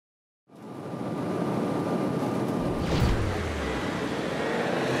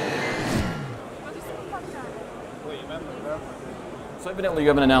So evidently you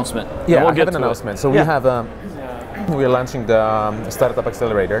have an announcement. Yeah, we'll I have an announcement. So we are launching the Startup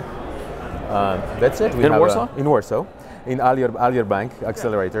Accelerator. That's it. In Warsaw? In Warsaw. In Alior Bank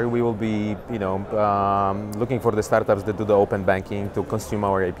Accelerator, we will be, looking for the startups that do the open banking to consume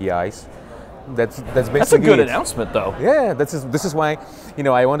our APIs. That's basically. That's a good announcement, though. Yeah, this is why,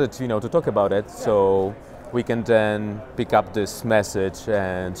 I wanted to talk about it, so we can then pick up this message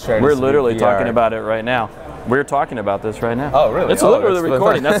and share. We're literally talking about it right now. We're talking about this right now. Oh, really? It's literally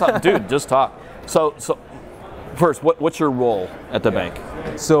recording. That's how, dude. Just talk. So first, what's your role at the bank?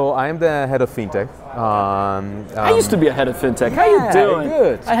 So I'm the head of FinTech. I used to be a head of FinTech. How you doing?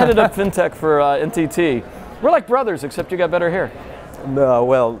 Good. I headed up FinTech for NTT. We're like brothers, except you got better hair. No,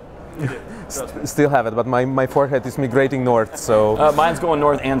 well, still have it, but my forehead is migrating north. So mine's going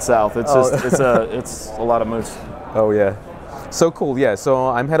north and south. It's just it's a lot of moose. Oh yeah. So cool. Yeah. So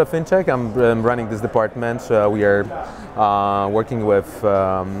I'm head of FinTech. I'm running this department. We are working with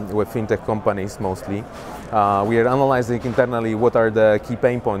FinTech companies mostly. We are analyzing internally what are the key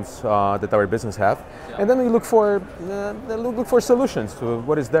pain points that our business have, and then we look for solutions to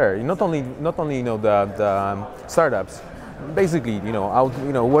what is there. Not only the startups, basically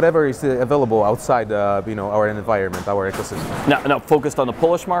whatever is available outside our environment, our ecosystem. Now focused on the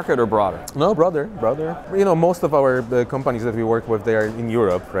Polish market or broader? No, broader. Most of our companies that we work with, they are in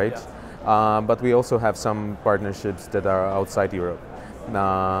Europe, right? But we also have some partnerships that are outside Europe.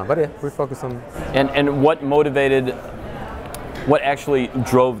 But yeah, we're focused on. And what actually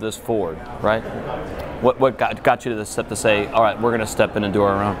drove this forward, right? What got you to the step to say, all right, we're going to step in and do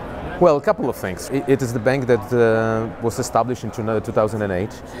our own? Well, a couple of things. It is the bank that was established in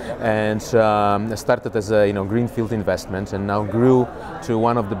 2008 and started as a greenfield investment and now grew to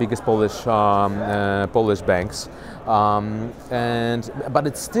one of the biggest Polish banks. But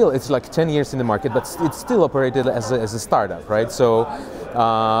it's like 10 years in the market, but it's still operated as a startup, right? So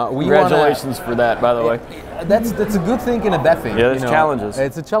congratulations for that, by the way. That's a good thing and a bad thing. Yeah, there's challenges.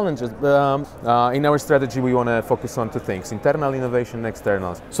 It's a challenge. In our strategy, we want to focus on two things: internal innovation,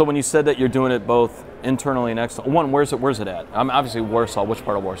 external. So when you said that you're doing it both internally and externally, where's it at? Obviously Warsaw. Which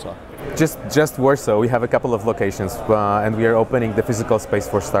part of Warsaw? Just Warsaw. We have a couple of locations, and we are opening the physical space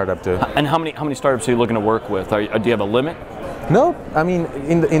for startup too. And how many startups are you looking to work with? Do you have a limit? No, I mean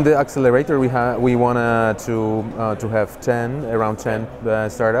in the accelerator we want to have around 10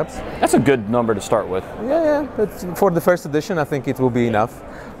 startups. That's a good number to start with. Yeah. But for the first edition, I think it will be enough.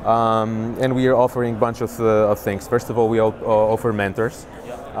 And we are offering a bunch of things. First of all, we offer mentors.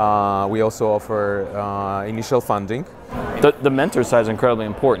 We also offer initial funding. The mentor side is incredibly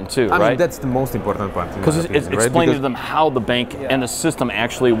important too, right? I mean, that's the most important part. Because it's explaining to them how the bank and the system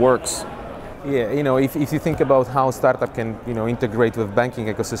actually works. Yeah, if you think about how startup can integrate with banking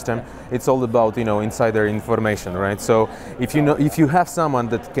ecosystem, it's all about insider information, right? So if you have someone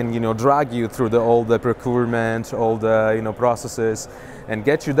that can drag you through all the procurement, all the processes, and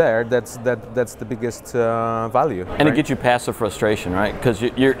get you there, that's the biggest value. And it gets you past the frustration, right? Because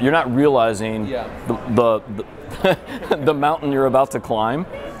you're not realizing the mountain you're about to climb.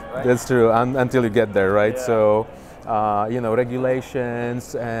 That's true, until you get there, right? Yeah. So.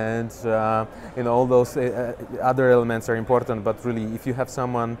 Regulations and all those other elements are important, but really if you have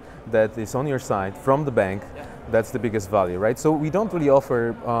someone that is on your side from the bank, that's the biggest value, right? So we don't really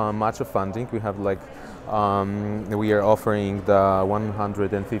offer much of funding. We have we are offering the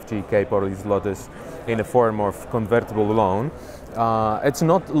 150k Polish zlotys in a form of convertible loan. It's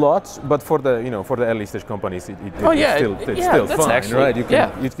not a lot, but for the early stage companies, it's still fine, actually, right? You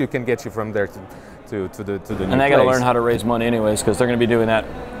can get you from there to the new and they got to learn how to raise money anyways, because they're going to be doing that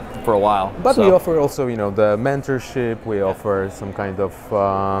for a while. But we offer also the mentorship. We offer some kind of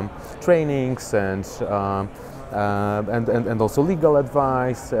trainings and also legal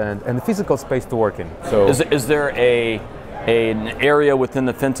advice and physical space to work in. So is there an area within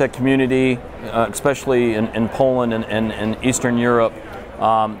the FinTech community, especially in Poland and Eastern Europe?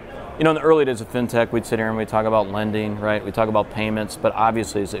 In the early days of FinTech, we'd sit here and we'd talk about lending, right? We talk about payments, but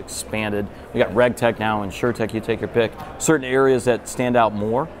obviously it's expanded. We got RegTech now, InsurTech, you take your pick. Certain areas that stand out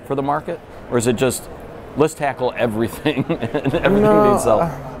more for the market? Or is it just, let's tackle everything and everything needs help?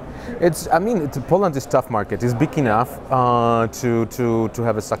 Poland is a tough market. It's big enough to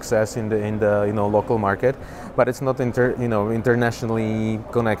have a success in the local market, but it's not internationally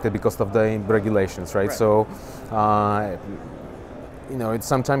connected because of the regulations, right? So.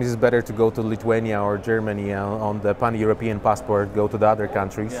 Sometimes it's better to go to Lithuania or Germany on the pan-European passport, go to the other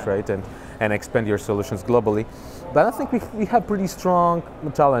countries, right, and expand your solutions globally. But I think we have pretty strong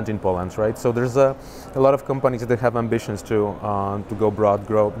talent in Poland, right? So there's a lot of companies that have ambitions to go broad,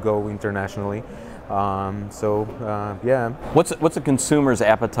 go internationally. Yeah. What's a consumer's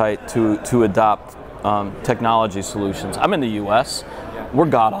appetite to adopt technology solutions? I'm in the U.S. We're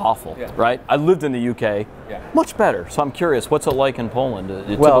god awful, right? I lived in the UK, much better. So I'm curious, what's it like in Poland?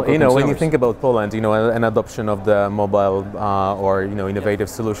 Well, when you think about Poland, an adoption of the mobile or innovative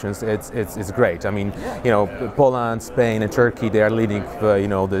solutions, it's great. I mean, Poland, Spain, and Turkey, they are leading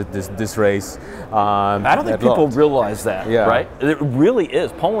this race. I don't think people realize that, right? It really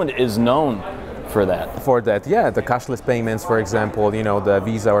is. Poland is known for that. Yeah, the cashless payments, for example, the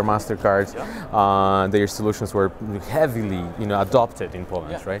Visa or MasterCard, their solutions were heavily, adopted in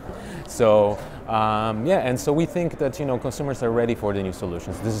Poland, right? So, and so we think that, consumers are ready for the new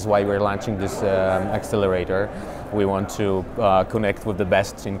solutions. This is why we're launching this accelerator. We want to connect with the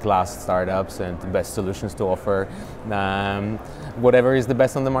best-in-class startups and the best solutions to offer whatever is the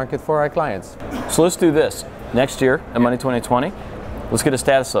best on the market for our clients. So let's do this. Next year at Money 2020, let's get a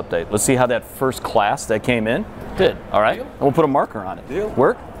status update. Let's see how that first class that came in did. All right? And we'll put a marker on it. Deal.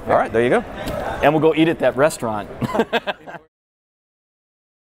 Work? All right, there you go. And we'll go eat at that restaurant.